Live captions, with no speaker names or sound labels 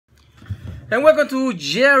And welcome to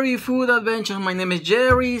Jerry Food Adventures. My name is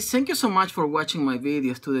Jerry. Thank you so much for watching my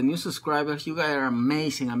videos. To the new subscribers, you guys are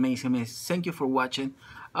amazing. Thank you for watching.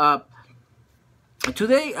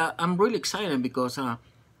 Today I'm really excited because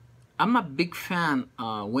I'm a big fan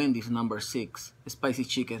of Wendy's number 6 spicy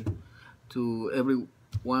chicken. To everyone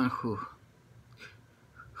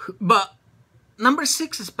but number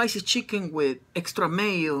 6 spicy chicken with extra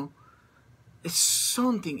mayo is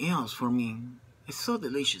something else for me. It's so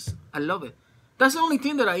delicious. I love it. That's the only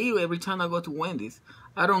thing that I eat every time I go to Wendy's.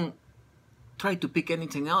 I don't try to pick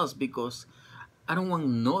anything else because I don't want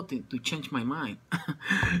nothing to change my mind.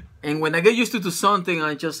 And when I get used to something,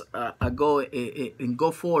 I just I go and go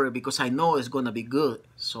for it because I know it's gonna be good.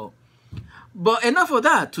 So, but enough of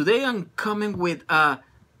that. Today I'm coming with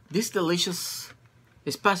this delicious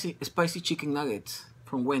spicy chicken nuggets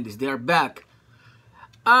from Wendy's. They are back.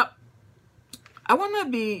 I wanna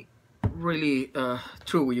be really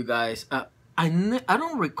true with you guys. I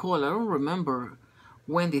don't recall, I don't remember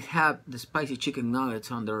when they had the spicy chicken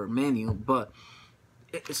nuggets on their menu, but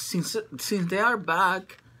since they are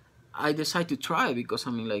back, I decided to try it because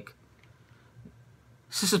I mean, like,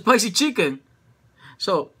 this is a spicy chicken.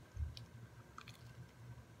 So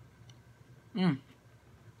it's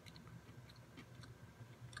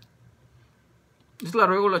like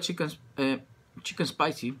regular chicken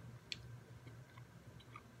spicy.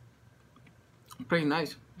 Pretty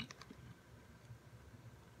nice.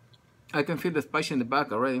 I can feel the spice in the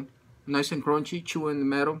back already. Nice and crunchy, chew in the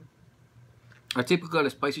middle. A typical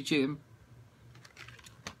spicy chicken.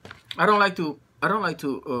 I don't like to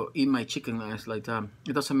eat my chicken nuggets like that.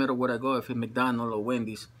 It doesn't matter where I go, if it's McDonald's or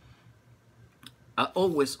Wendy's. I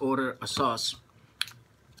always order a sauce.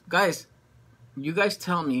 Guys, you guys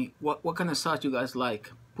tell me what kind of sauce you guys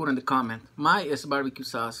like. Put in the comment. Mine is barbecue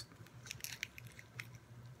sauce.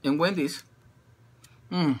 And Wendy's,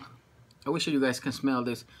 I wish you guys can smell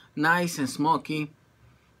this. Nice and smoky.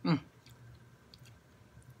 I'm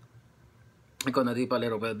gonna dip a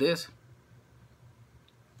little bit of this.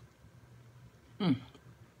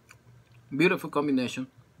 Beautiful combination.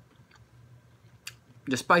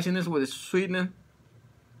 The spiciness with the sweetness.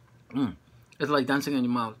 It's like dancing in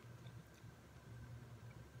your mouth.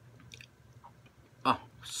 Oh,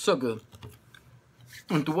 so good.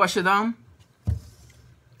 And to wash it down,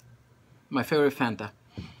 my favorite Fanta.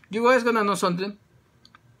 You guys gonna know something?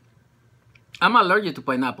 I'm allergic to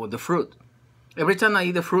pineapple, the fruit. Every time I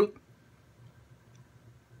eat the fruit,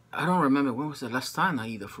 I don't remember when was the last time I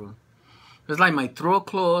eat the fruit. It's like my throat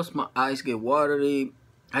closed, my eyes get watery,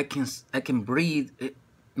 I can breathe,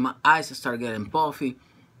 my eyes start getting puffy.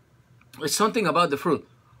 It's something about the fruit.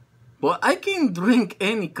 But I can drink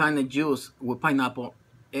any kind of juice with pineapple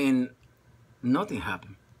and nothing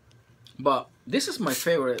happens. But this is my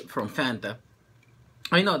favorite from Fanta.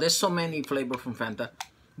 I know there's so many flavors from Fanta,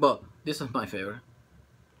 but this is my favorite.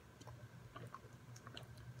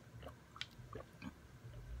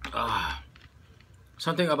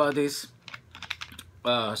 Something about this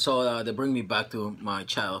soda they bring me back to my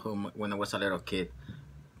childhood when I was a little kid.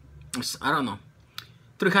 I don't know,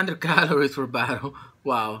 300 calories per bottle.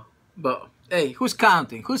 Wow. But hey, who's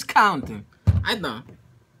counting? Who's counting? I don't.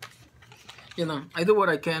 You know, I do what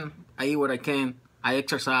I can. I eat what I can. I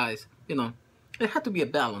exercise. You know, there has to be a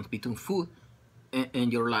balance between food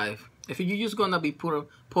and your life. If you're just gonna be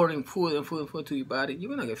pouring food to your body, you're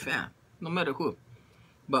gonna get fat, no matter who.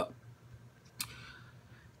 But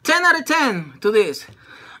 10 out of 10 to this.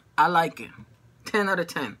 I like it. 10 out of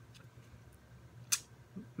 10.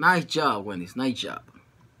 Nice job, Wendy's. Nice job.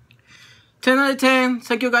 10 out of 10.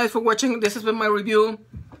 Thank you guys for watching. This has been my review.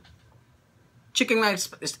 Chicken nuggets,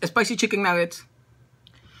 spicy chicken nuggets.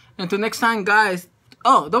 Until next time, guys.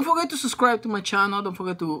 Oh, don't forget to subscribe to my channel. Don't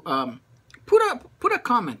forget to put a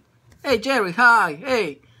comment. Hey Jerry, hi.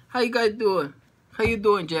 Hey, how you guys doing? How you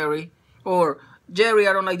doing, Jerry? Or Jerry,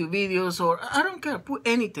 I don't like the videos. Or I don't care. Put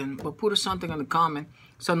anything, but put something in the comment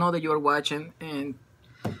so I know that you are watching and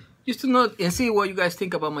just to know and see what you guys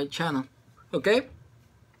think about my channel. Okay?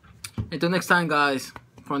 Until next time, guys.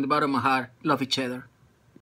 From the bottom of my heart, love each other.